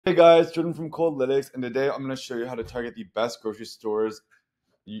Hey guys, Jordan from Coldlytics, and today I'm going to show you how to target the best grocery store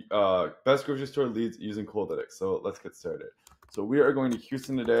leads using Coldlytics. So let's get started. So we are going to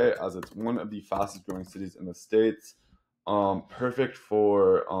Houston today, as it's one of the fastest growing cities in the states. Perfect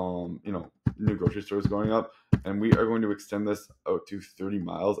for new grocery stores going up, and we are going to extend this out to 30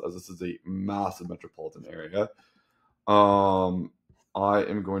 miles, as this is a massive metropolitan area. Um, I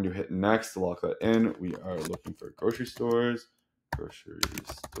am going to hit next to lock that in. We are looking for grocery stores. Grocery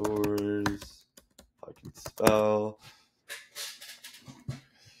stores. If I can spell.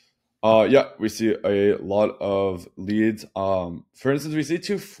 Yeah, we see a lot of leads. For instance, we see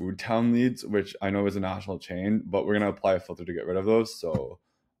two Food Town leads, which I know is a national chain, but we're gonna apply a filter to get rid of those. So,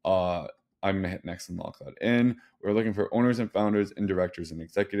 I'm gonna hit next and lock that in. We're looking for owners and founders and directors and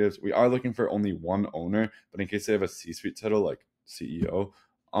executives. We are looking for only one owner, but in case they have a C-suite title like CEO,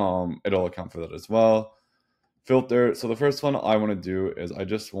 it'll account for that as well. Filter. So the first one I want to do is I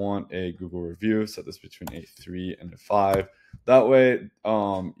just want a Google review. Set this between a 3 and a 5. That way,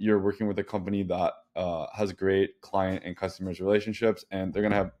 you're working with a company that has great client and customers relationships, and they're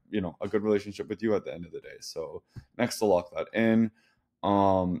gonna have a good relationship with you at the end of the day. So next to lock that in,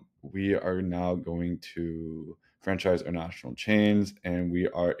 we are now going to franchise or national chains, and we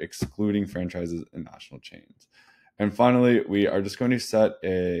are excluding franchises and national chains. And finally, we are just going to set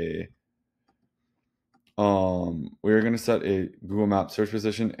a we're gonna set a Google Maps search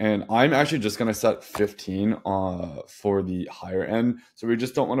position, and I'm actually just gonna set 15 for the higher end. So we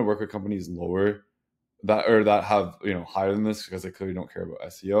just don't want to work with companies lower that have higher than this, because they clearly don't care about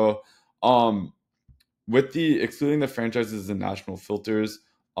SEO. With the excluding the franchises and national filters,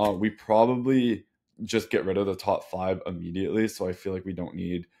 we probably just get rid of the top 5 immediately. So I feel like we don't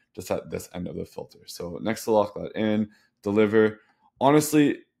need to set this end of the filter. So next to lock that in, deliver.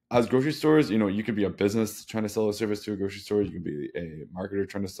 Honestly, as grocery stores, you could be a business trying to sell a service to a grocery store. You could be a marketer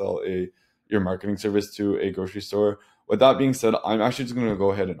trying to sell your marketing service to a grocery store. With that being said, I'm actually just going to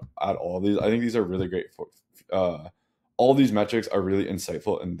go ahead and add all these. I think these are really great for all these metrics are really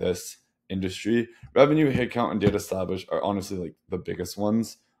insightful in this industry. Revenue, headcount, and data established are honestly like the biggest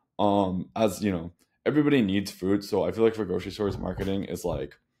ones. As everybody needs food, so I feel like for grocery stores, marketing is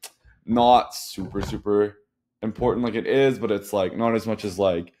like not super important. Like it is, but it's like not as much as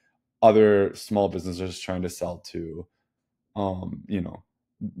like other small businesses trying to sell to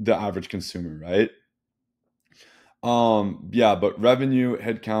the average consumer, right? Yeah, but revenue,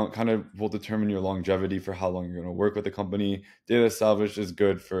 headcount kind of will determine your longevity for how long you're going to work with the company. Data established is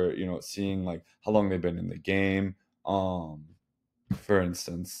good for seeing like how long they've been in the game. For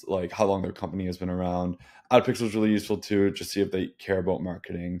instance, like how long their company has been around. Ad pixel is really useful too, just see if they care about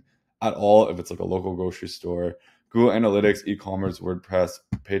marketing at all, if it's like a local grocery store. Google Analytics, e-commerce, WordPress,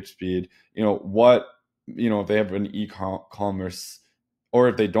 page speed. If they have an e-commerce, or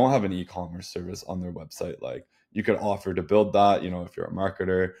if they don't have an e-commerce service on their website, like you could offer to build that, if you're a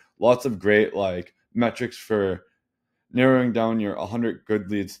marketer. Lots of great like metrics for narrowing down your 100 good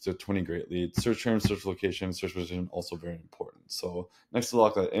leads to 20 great leads. Search term, search location, search position, also very important. So next to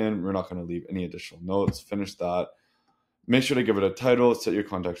lock that in, we're not going to leave any additional notes. Finish that. Make sure to give it a title, set your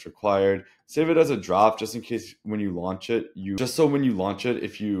context required, save it as a draft just in case when you launch it, when you launch it,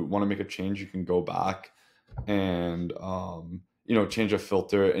 if you want to make a change, you can go back and change a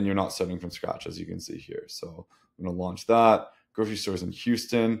filter, and you're not starting from scratch, as you can see here. So I'm going to launch that. Grocery stores in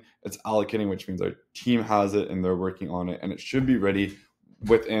Houston, it's allocating, which means our team has it and they're working on it, and it should be ready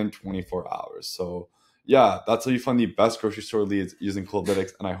within 24 hours. So yeah, that's how you find the best grocery store leads using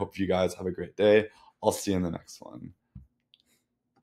Coldlytics, and I hope you guys have a great day. I'll see you in the next one.